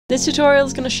This tutorial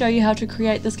is going to show you how to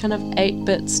create this kind of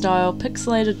 8-bit style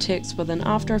pixelated text within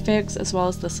After Effects, as well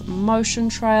as this motion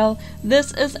trail.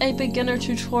 This is a beginner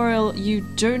tutorial. You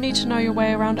do need to know your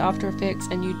way around After Effects,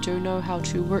 and you do know how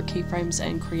to work keyframes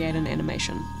and create an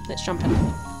animation. Let's jump in.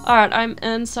 Alright, I'm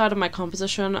inside of my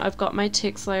composition. I've got my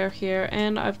text layer here,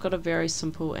 and I've got a very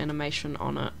simple animation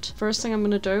on it. First thing I'm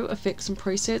going to do, effects and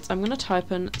presets, I'm going to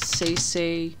type in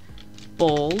CC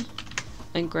ball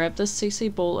and grab this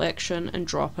CC ball action and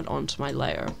drop it onto my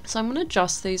layer. So I'm going to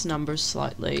adjust these numbers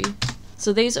slightly.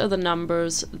 So these are the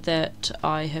numbers that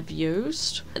I have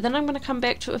used. Then I'm going to come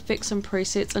back to effects and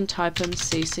presets and type in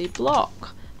CC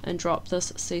block and drop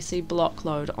this CC block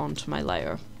load onto my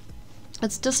layer.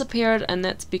 It's disappeared, and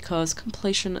that's because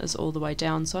completion is all the way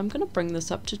down, so I'm going to bring this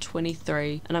up to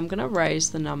 23 and I'm going to raise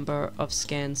the number of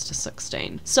scans to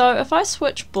 16. So if I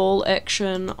switch ball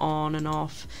action on and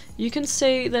off, you can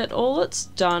see that all it's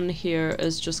done here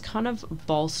is just kind of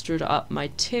bolstered up my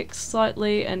text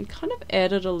slightly and kind of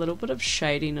added a little bit of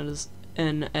shading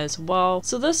in as well.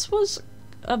 So this was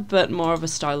a bit more of a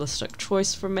stylistic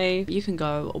choice for me. You can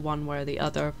go one way or the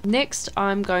other. Next,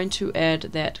 I'm going to add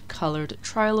that colored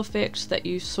trail effect that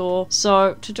you saw.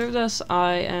 So to do this,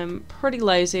 I am pretty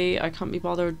lazy. I can't be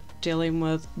bothered dealing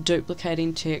with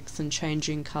duplicating text and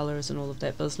changing colors and all of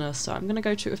that business. So I'm going to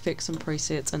go to effects and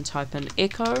presets and type in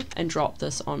echo and drop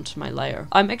this onto my layer.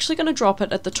 I'm actually going to drop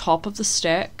it at the top of the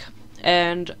stack.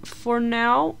 And for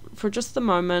now, for just the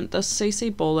moment, this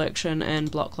CC ball action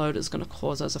and block load is going to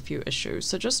cause us a few issues.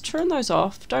 So just turn those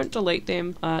off, don't delete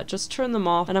them, just turn them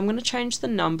off, and I'm going to change the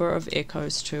number of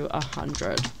echoes to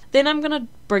 100. Then I'm going to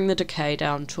bring the decay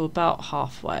down to about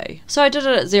halfway. So I did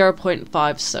it at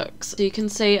 0.56. So you can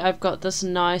see I've got this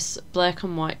nice black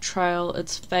and white trail.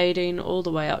 It's fading all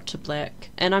the way up to black.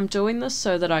 And I'm doing this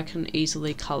so that I can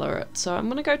easily color it. So I'm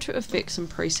going to go to effects and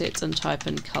presets and type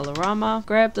in colorama,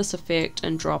 grab this effect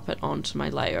and drop it onto my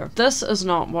layer. This is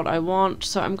not what I want,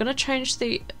 so I'm going to change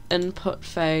the input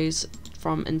phase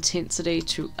from intensity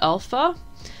to alpha.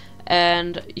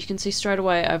 And you can see straight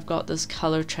away I've got this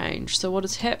color change. So what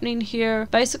is happening here,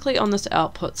 basically on this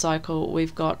output cycle,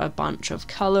 we've got a bunch of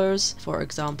colors. For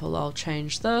example, I'll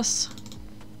change this,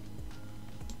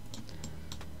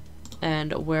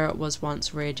 and where it was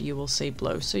once red you will see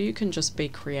blue. So you can just be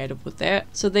creative with that.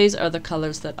 So these are the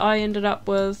colors that I ended up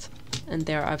with, and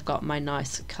there I've got my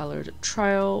nice colored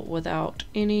trail without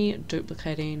any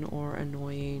duplicating or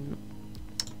annoying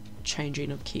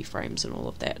changing of keyframes and all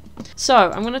of that. So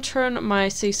I'm going to turn my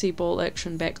CC ball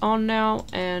action back on now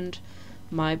and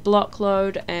my block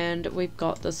load, and we've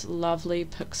got this lovely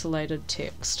pixelated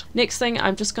text. Next thing,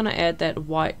 I'm just going to add that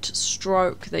white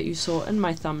stroke that you saw in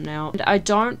my thumbnail, and I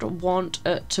don't want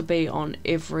it to be on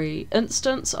every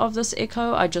instance of this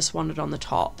echo, I just want it on the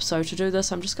top. So to do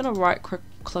this, I'm just going to right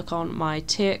click on my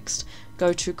text,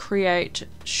 go to create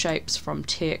shapes from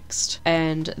text,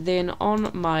 and then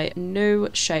on my new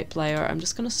shape layer I'm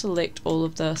just going to select all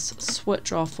of this,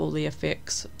 switch off all the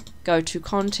effects, go to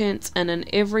contents, and in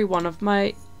every one of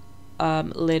my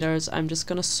letters I'm just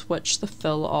going to switch the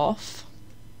fill off.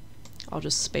 I'll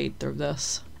just speed through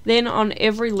this. Then on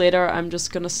every letter I'm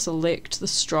just going to select the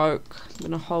stroke. I'm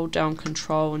going to hold down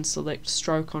control and select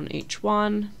stroke on each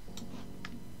one.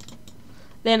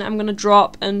 Then I'm going to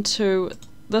drop into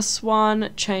this one,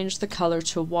 change the color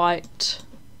to white,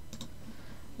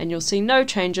 and you'll see no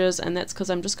changes, and that's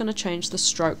because I'm just going to change the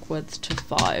stroke width to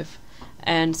 5.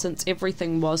 And since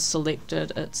everything was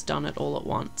selected, it's done it all at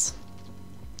once.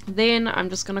 Then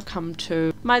I'm just going to come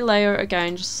to my layer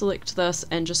again, just select this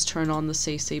and just turn on the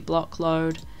CC block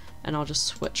load, and I'll just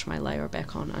switch my layer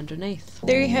back on underneath.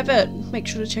 There you have it. Make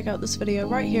sure to check out this video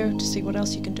right here to see what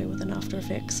else you can do within After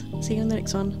Effects. See you in the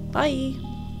next one. Bye!